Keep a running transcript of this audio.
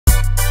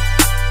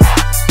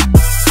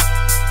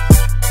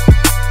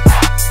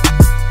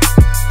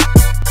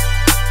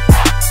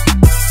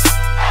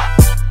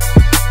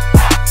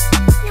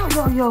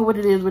know what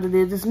it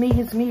is, It's me,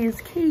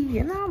 it's Key,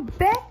 and I'm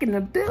back in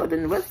the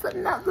building with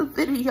another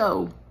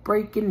video.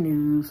 Breaking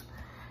news.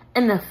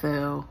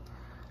 NFL.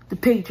 The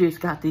Patriots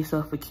got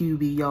themselves a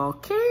QB, y'all.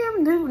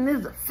 Cam Newton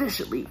is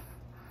officially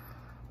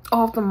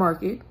off the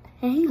market,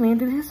 and he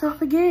landed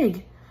himself a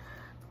gig.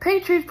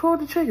 Patriots pulled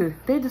the trigger.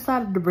 They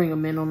decided to bring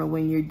him in on a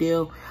one-year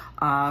deal.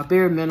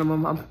 Bare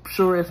minimum. I'm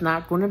sure it's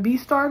not going to be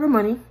starter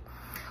money,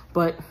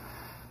 but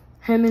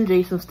him and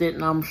Jason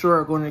Stitten, I'm sure,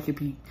 are going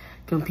to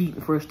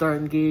competing for a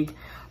starting gig.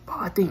 But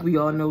I think we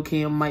all know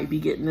Cam might be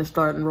getting a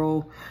starting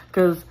role.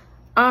 Because,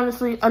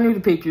 honestly, I knew the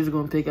Patriots were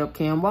going to pick up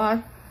Cam.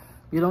 Why?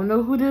 We don't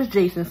know who this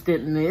Jason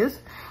Stitten is.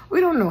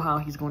 We don't know how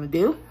he's going to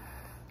do.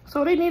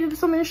 So they needed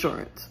some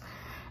insurance.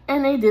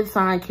 And they did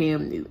sign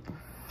Cam Newton.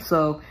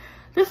 So,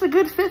 this is a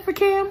good fit for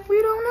Cam?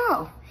 We don't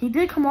know. He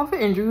did come off an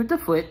injury with the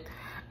foot.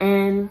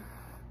 And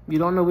you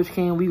don't know which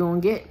Cam we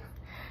going to get.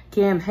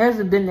 Cam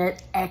hasn't been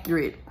that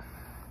accurate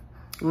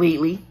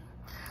lately.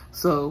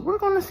 So, we're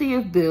going to see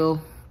if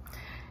Bill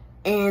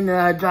and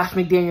Josh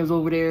McDaniels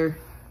over there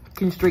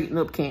can straighten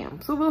up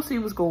Cam. So, we'll see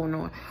what's going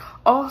on.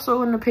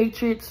 Also, in the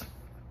Patriots,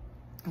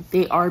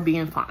 they are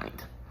being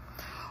fined.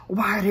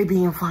 Why are they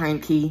being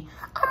fined, Key?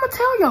 I'm going to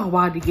tell y'all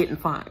why they're getting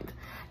fined.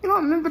 You know,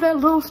 remember that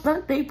little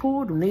stunt they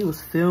pulled when they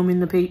was filming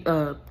the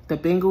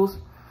Bengals?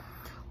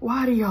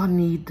 Why do y'all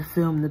need to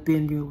film the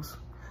Bengals?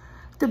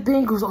 The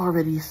Bengals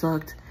already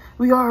sucked.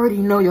 We already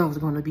know y'all was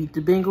going to beat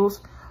the Bengals.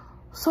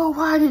 So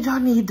why did y'all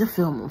need to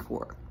film them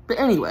for? But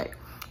anyway,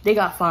 they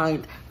got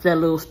fined for that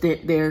little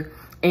stint there.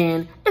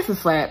 And it's a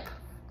slap.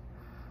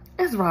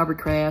 It's Robert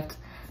Kraft.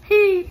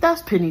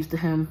 That's pennies to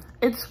him.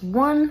 It's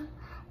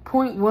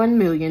 $1.1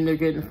 million they're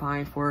getting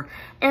fined for.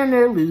 And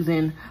they're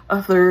losing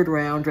a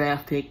third-round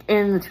draft pick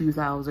in the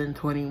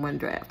 2021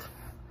 draft.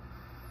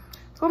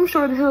 So I'm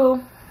sure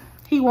that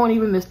he won't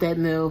even miss that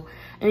mill.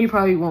 And he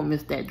probably won't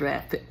miss that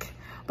draft pick.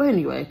 But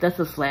anyway, that's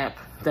a slap.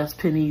 That's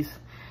pennies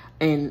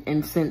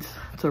and cents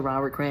to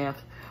Robert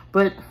Kraft.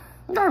 But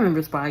I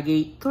remember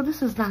Spygate, so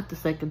this is not the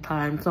second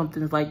time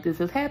something like this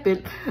has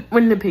happened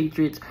when the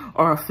Patriots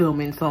are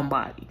filming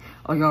somebody.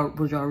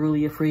 Was y'all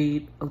really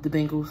afraid of the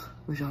Bengals?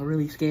 Was y'all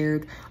really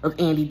scared of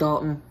Andy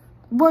Dalton?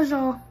 Was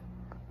y'all?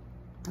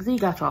 He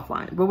got y'all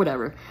fined, but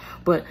whatever.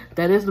 But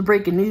that is the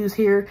breaking news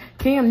here.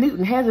 Cam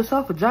Newton has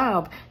himself a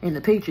job, and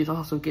the Patriots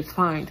also gets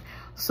fined.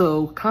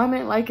 So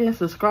comment, like, and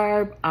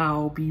subscribe.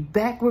 I'll be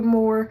back with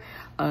more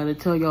to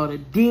tell y'all the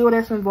deal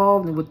that's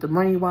involved and with the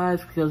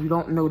money-wise, because we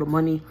don't know the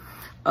money,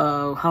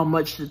 how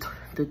much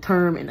the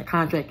term and the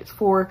contract is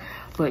for.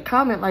 But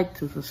comment, like,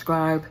 to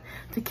subscribe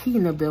to Key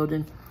in the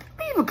building.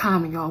 Leave a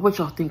comment, y'all, what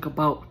y'all think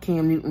about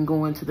Cam Newton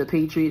going to the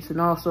Patriots.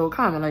 And also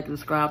comment, like, and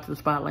subscribe to the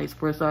Spotlight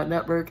Sports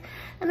Network.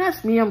 And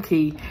that's me, I'm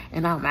Key,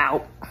 and I'm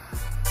out.